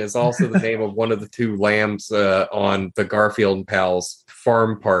lanolin is also the name of one of the 2 lambs on the Garfield and Pals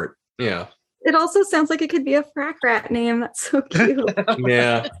farm part. Yeah. It also sounds like it could be a frack rat name. That's so cute.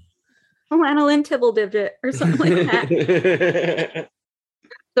 Yeah. Lanolin Tibble-Dibble or something like that.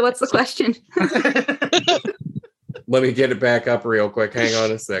 So what's the question? Let me get it back up real quick. Hang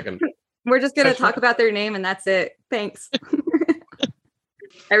on a second. We're just going to talk about their name and that's it. Thanks.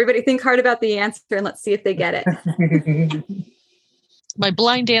 Everybody think hard about the answer and let's see if they get it. My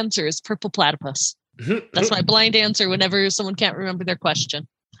blind answer is purple platypus. That's my blind answer whenever someone can't remember their question.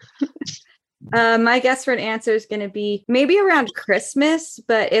 My guess for an answer is going to be maybe around Christmas,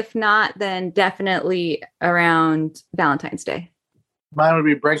 but if not, then definitely around Valentine's Day. Mine would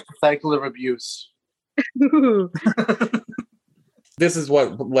be break the cycle of abuse. This is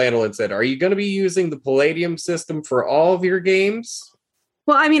what Lanolin said. Are you going to be using the Palladium system for all of your games?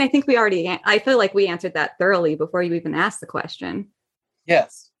 Well, I mean, I think I feel like we answered that thoroughly before you even asked the question.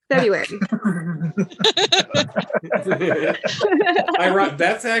 Yes. February.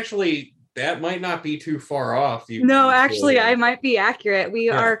 That's actually, that might not be too far off. No, actually, I might be accurate. We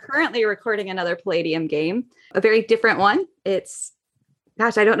are currently recording another Palladium game, a very different one.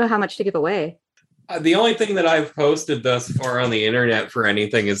 Gosh, I don't know how much to give away. The only thing that I've posted thus far on the internet for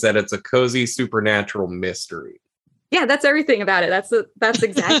anything is that it's a cozy supernatural mystery. Yeah, that's everything about it. That's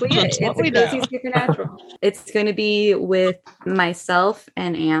exactly it. It's a cozy supernatural. It's going to be with myself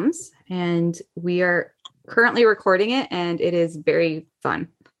and Ams, and we are currently recording it, and it is very fun.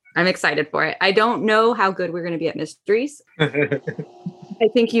 I'm excited for it. I don't know how good we're going to be at mysteries. I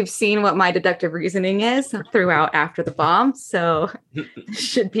think you've seen what my deductive reasoning is throughout After the Bomb, so it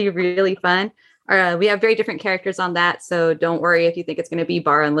should be really fun. We have very different characters on that, so don't worry if you think it's going to be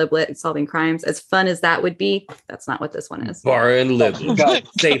Bara and Liblet and solving crimes. As fun as that would be, that's not what this one is. Bara and Liblet,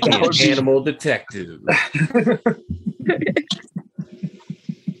 sapient animal detective.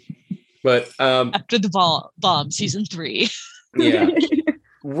 But After the Bomb, season 3. Yeah.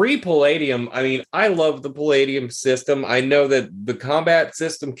 Palladium, I mean, I love the Palladium system. I know that the combat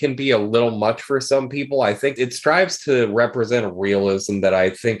system can be a little much for some people. I think it strives to represent a realism that I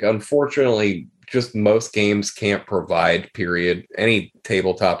think, unfortunately, just most games can't provide, period. Any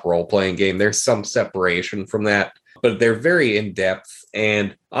tabletop role-playing game, there's some separation from that, but they're very in-depth.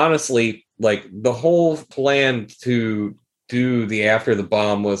 And honestly, like, the whole plan to do the After the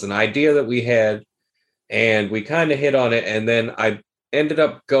Bomb was an idea that we had, and we kind of hit on it, and then I ended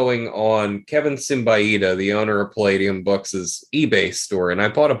up going on Kevin Simbaida, the owner of Palladium Books' eBay store, and I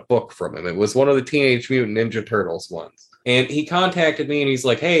bought a book from him. It was one of the Teenage Mutant Ninja Turtles ones. And he contacted me and he's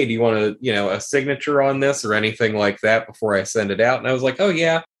like, hey, do you want a signature on this or anything like that before I send it out? And I was like, oh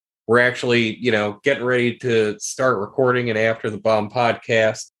yeah, we're actually, getting ready to start recording an After the Bomb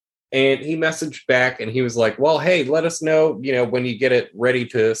podcast. And he messaged back and he was like, well, hey, let us know, when you get it ready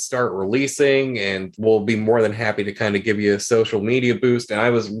to start releasing, and we'll be more than happy to kind of give you a social media boost. And I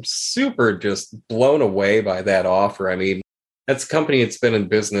was super just blown away by that offer. I mean, that's a company that's been in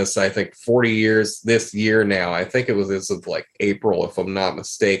business, I think, 40 years this year now. I think it was as of like April, if I'm not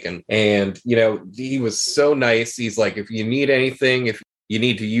mistaken. And, he was so nice. He's like, if you need anything, if you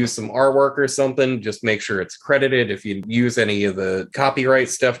need to use some artwork or something, just make sure it's credited. If you use any of the copyright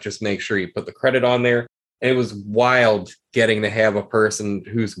stuff, just make sure you put the credit on there. And it was wild getting to have a person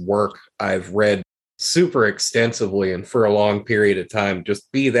whose work I've read super extensively and for a long period of time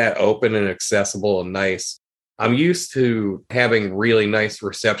just be that open and accessible and nice. I'm used to having really nice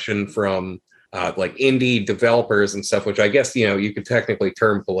reception from like indie developers and stuff, which I guess, you could technically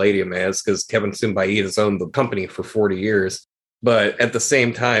term Palladium as, because Kevin Simbaid has owned the company for 40 years. But at the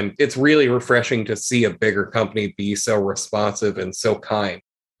same time, it's really refreshing to see a bigger company be so responsive and so kind.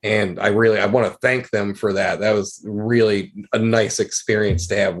 And I want to thank them for that. That was really a nice experience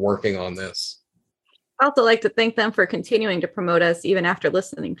to have working on this. I also like to thank them for continuing to promote us even after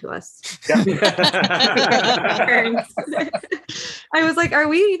listening to us. Yeah. I was like, are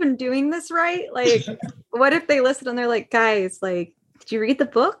we even doing this right? Like, what if they listen and they're like, guys, like, did you read the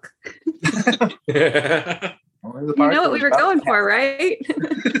book? You know what we were going for, right?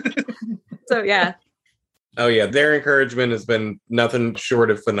 So, yeah. Oh, yeah. Their encouragement has been nothing short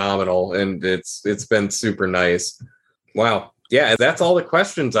of phenomenal, and it's been super nice. Wow. Yeah, that's all the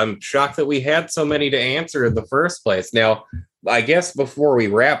questions. I'm shocked that we had so many to answer in the first place. Now, I guess before we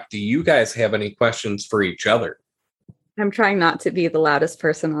wrap, do you guys have any questions for each other? I'm trying not to be the loudest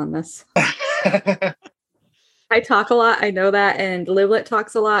person on this. I talk a lot, I know that, and Livlet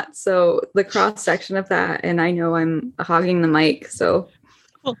talks a lot, so the cross section of that, and I know I'm hogging the mic, so.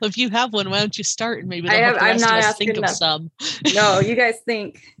 Well, if you have one, why don't you start and maybe I'm not asking think of some. No, you guys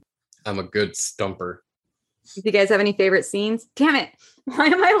think. I'm a good stumper. Do you guys have any favorite scenes? Damn it! Why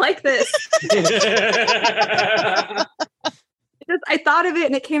am I like this? I thought of it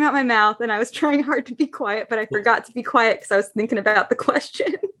and it came out my mouth, and I was trying hard to be quiet, but I forgot to be quiet because I was thinking about the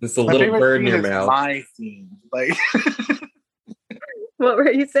question. It's a little bird in your mouth. My scene, like. What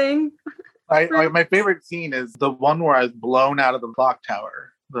were you saying? My favorite scene is the one where I was blown out of the clock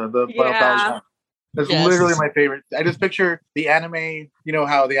tower. That's literally my favorite. I just picture the anime. You know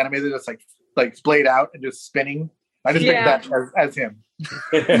how the anime is just like splayed out and just spinning. I just picture that as him.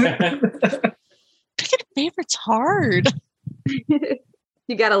 Picking favorites hard.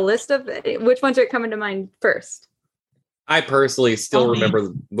 You got a list of it? Which ones are coming to mind first? I personally still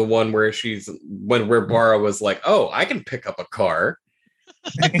remember the one where where Bara was like, "Oh, I can pick up a car."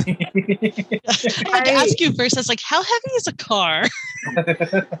 I had to ask you first. I was like, "How heavy is a car?"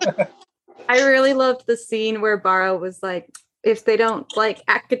 I really loved the scene where Bara was like, "If they don't like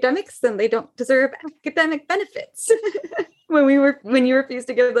academics, then they don't deserve academic benefits." when you refused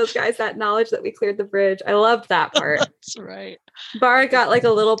to give those guys that knowledge that we cleared the bridge. I loved that part. That's right. Bara got like a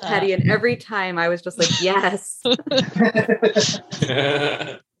little petty, and every time I was just like, yes. Give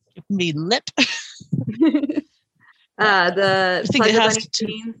me lip. The Pleasure Bunny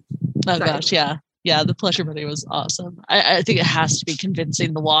scene. Oh gosh, yeah. Yeah, the Pleasure Bunny was awesome. I think it has to be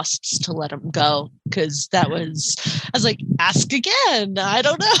convincing the wasps to let him go, because I was like, ask again. I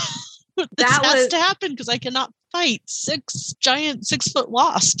don't know. This has to happen because I cannot fight 6 giant 6-foot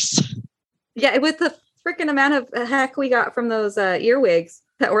wasps. Yeah, with the freaking amount of heck we got from those earwigs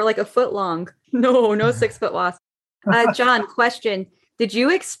that were like a foot long. No 6-foot wasp. John, question. Did you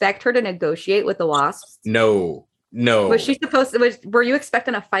expect her to negotiate with the wasps? No. Was she supposed to? Were you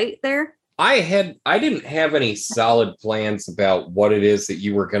expecting a fight there? I didn't have any solid plans about what it is that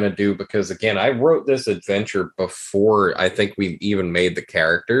you were going to do, because again, I wrote this adventure before I think we even made the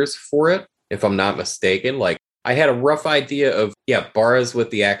characters for it, if I'm not mistaken. Like, I had a rough idea of, Bara's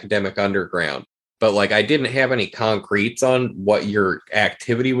with the Academic Underground, but like I didn't have any concretes on what your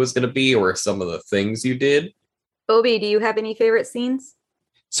activity was going to be or some of the things you did. Obi, do you have any favorite scenes?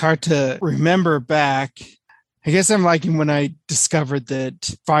 It's hard to remember back. I guess I'm liking when I discovered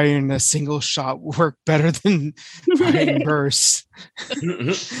that firing a single shot worked better than firing bursts.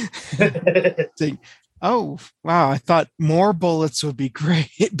 Think, oh, wow, I thought more bullets would be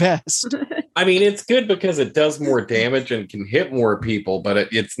great at best. I mean, it's good because it does more damage and can hit more people,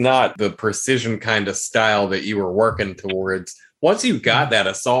 but it's not the precision kind of style that you were working towards. Once you got that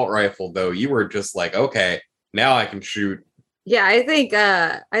assault rifle, though, you were just like, okay, now I can shoot. Yeah, I think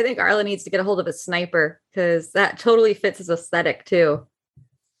Arla needs to get a hold of a sniper, because that totally fits his aesthetic too.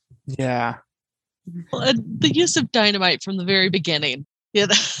 Yeah. Well, the use of dynamite from the very beginning. Yeah,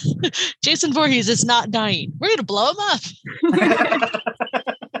 Jason Voorhees is not dying. We're gonna blow him up.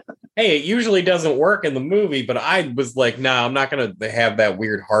 hey, it usually doesn't work in the movie, but I was like, nah, I'm not going to have that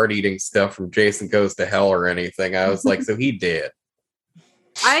weird heart-eating stuff from Jason Goes to Hell or anything. I was like, so he did.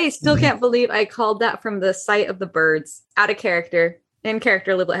 I still can't believe I called that from the sight of the birds out of character. In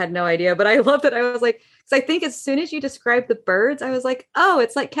character, Liblet had no idea, but I love that. I was like, because I think as soon as you described the birds, I was like, oh,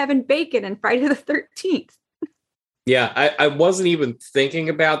 it's like Kevin Bacon and Friday the 13th. Yeah, I wasn't even thinking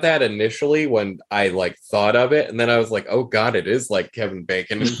about that initially when I like thought of it. And then I was like, oh God, it is like Kevin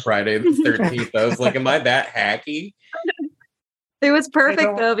Bacon and Friday the 13th. I was like, am I that hacky? It was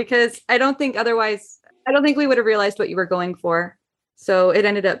perfect though, because I don't think we would have realized what you were going for. So it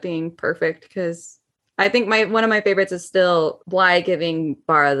ended up being perfect because I think one of my favorites is still Bly giving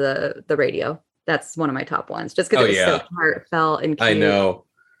Bara the radio. That's one of my top ones, just because it was so heartfelt and cute. I know.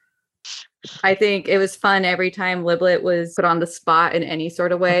 I think it was fun every time Liblet was put on the spot in any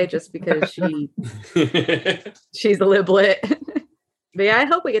sort of way, just because she's a Liblet. But yeah, I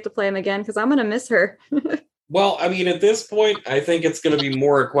hope we get to play him again because I'm going to miss her. Well, I mean, at this point, I think it's going to be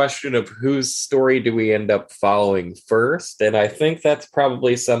more a question of whose story do we end up following first. And I think that's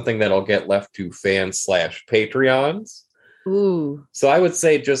probably something that'll get left to fans/Patreons. Ooh. So I would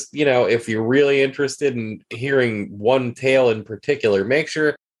say just, if you're really interested in hearing one tale in particular, make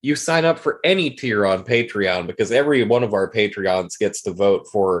sure you sign up for any tier on Patreon, because every one of our Patreons gets to vote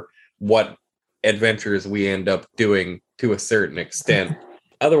for what adventures we end up doing to a certain extent.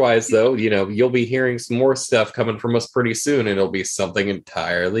 Otherwise, though, you'll be hearing some more stuff coming from us pretty soon, and it'll be something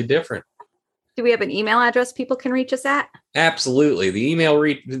entirely different. Do we have an email address people can reach us at? Absolutely. The email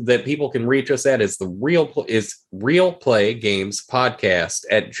that people can reach us at is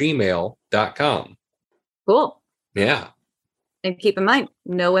realplaygamespodcast@gmail.com. Cool. Yeah. And keep in mind,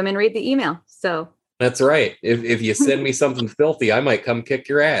 no women read the email. So that's right. If you send me something filthy, I might come kick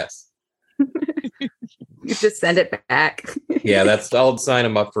your ass. You just send it back. Yeah, I'll sign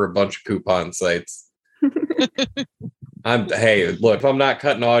them up for a bunch of coupon sites. Hey, look, if I'm not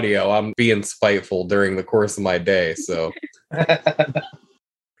cutting audio, I'm being spiteful during the course of my day. So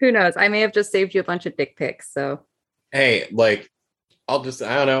who knows? I may have just saved you a bunch of dick pics. So hey, I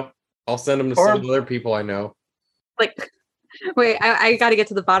don't know. I'll send them to some other people I know. Wait, I got to get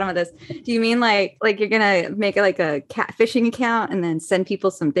to the bottom of this. Do you mean like you're gonna make it like a catfishing account and then send people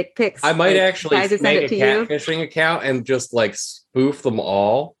some dick pics? I might actually make a catfishing you? account and just spoof them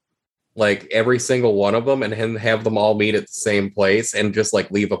all, every single one of them, and then have them all meet at the same place and just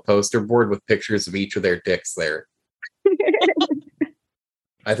leave a poster board with pictures of each of their dicks there.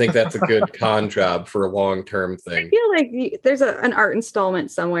 I think that's a good con job for a long-term thing. I feel like there's an art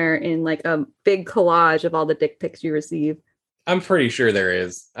installment somewhere in a big collage of all the dick pics you receive. I'm pretty sure there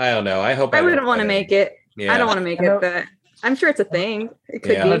is. I don't know. I hope I wouldn't want to make it. Yeah. I don't want to make it, but I'm sure it's a thing. It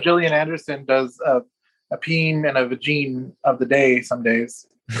could be. Gillian Anderson does a peen and a vagine of the day some days.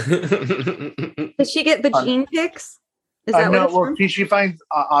 Does she get vagine pics? Is that what she finds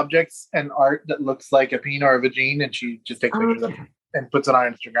objects and art that looks like a peen or a vagine, and she just takes pictures of it and puts it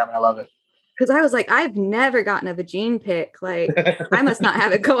on Instagram. And I love it. Because I was like, I've never gotten a vagine pic. I must not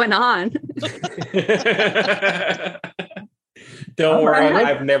have it going on. Don't worry,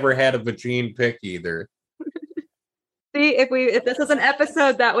 I've never had a vagine pic either. See, if this was an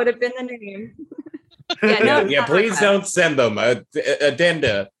episode, that would have been the name. Please don't send them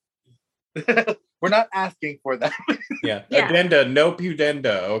addenda. We're not asking for that. Yeah, addenda, no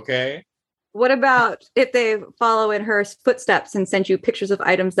pudenda, okay? What about if they follow in her footsteps and send you pictures of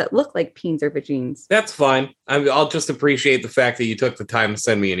items that look like peens or vagines? That's fine. I'll just appreciate the fact that you took the time to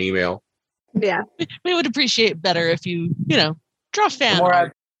send me an email. Yeah. We would appreciate better if you draw fan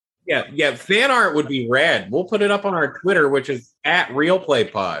art. Yeah, fan art would be rad. We'll put it up on our Twitter, which is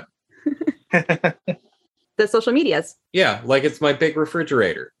 @RealPlayPod. The social medias. Yeah, it's my big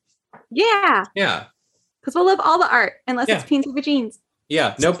refrigerator. Yeah. Yeah. Because we'll love all the art, unless it's peens and vagines.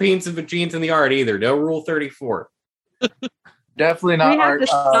 Yeah, no peens and vagines in the art either. No Rule 34. Definitely not we have art. To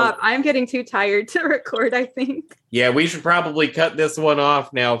stop. I'm getting too tired to record, I think. Yeah, we should probably cut this one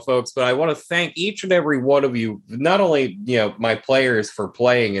off now, folks. But I want to thank each and every one of you, not only my players for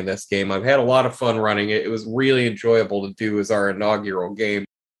playing in this game. I've had a lot of fun running it. It was really enjoyable to do as our inaugural game.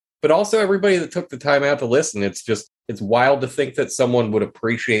 But also everybody that took the time out to listen. It's wild to think that someone would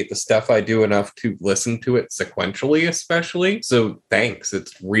appreciate the stuff I do enough to listen to it sequentially, especially. So thanks.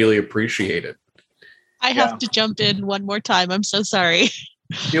 It's really appreciated. I have to jump in one more time. I'm so sorry.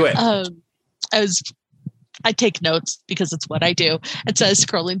 Do it. I take notes because it's what I do. And so I was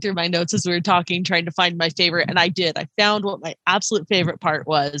scrolling through my notes as we were talking, trying to find my favorite. And I did. I found what my absolute favorite part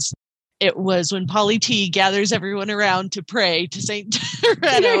was. It was when Polly T gathers everyone around to pray to Saint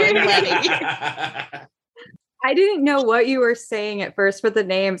Reto and Letty. I didn't know what you were saying at first for the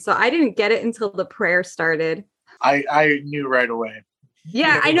name, so I didn't get it until the prayer started. I knew right away.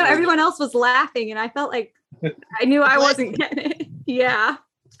 Yeah, I know everyone else was laughing, and I felt like I knew I wasn't getting it. Yeah.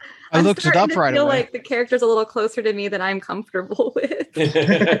 I looked it up right I feel away. like the character's a little closer to me than I'm comfortable with.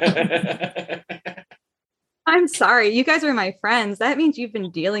 I'm sorry. You guys are my friends. That means you've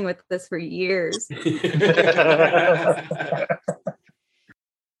been dealing with this for years.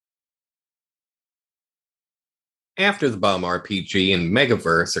 After the Bomb RPG and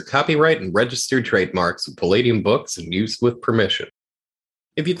Megaverse are copyright and registered trademarks of Palladium Books and used with permission.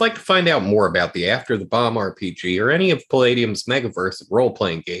 If you'd like to find out more about the After the Bomb RPG or any of Palladium's Megaverse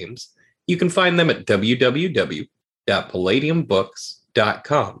role-playing games, you can find them at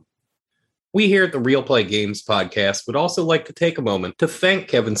www.palladiumbooks.com. We here at the Real Play Games podcast would also like to take a moment to thank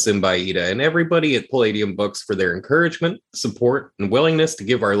Kevin Simbaida and everybody at Palladium Books for their encouragement, support, and willingness to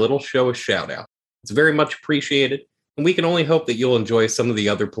give our little show a shout-out. It's very much appreciated, and we can only hope that you'll enjoy some of the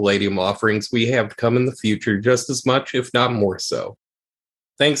other Palladium offerings we have to come in the future just as much, if not more so.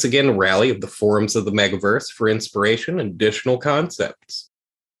 Thanks again to Rally of the Forums of the Megaverse for inspiration and additional concepts.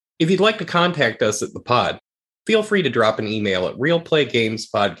 If you'd like to contact us at the pod, feel free to drop an email at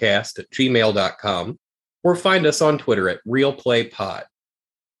realplaygamespodcast@gmail.com or find us on Twitter at realplaypod.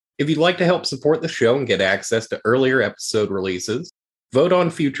 If you'd like to help support the show and get access to earlier episode releases, vote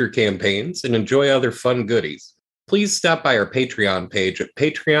on future campaigns, and enjoy other fun goodies, please stop by our Patreon page at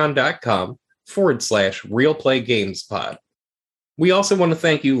patreon.com/realplaygamespod. We also want to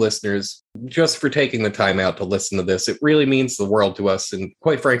thank you listeners just for taking the time out to listen to this. It really means the world to us, and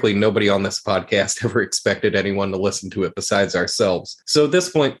quite frankly, nobody on this podcast ever expected anyone to listen to it besides ourselves. So at this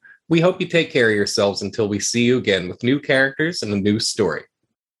point, we hope you take care of yourselves until we see you again with new characters and a new story.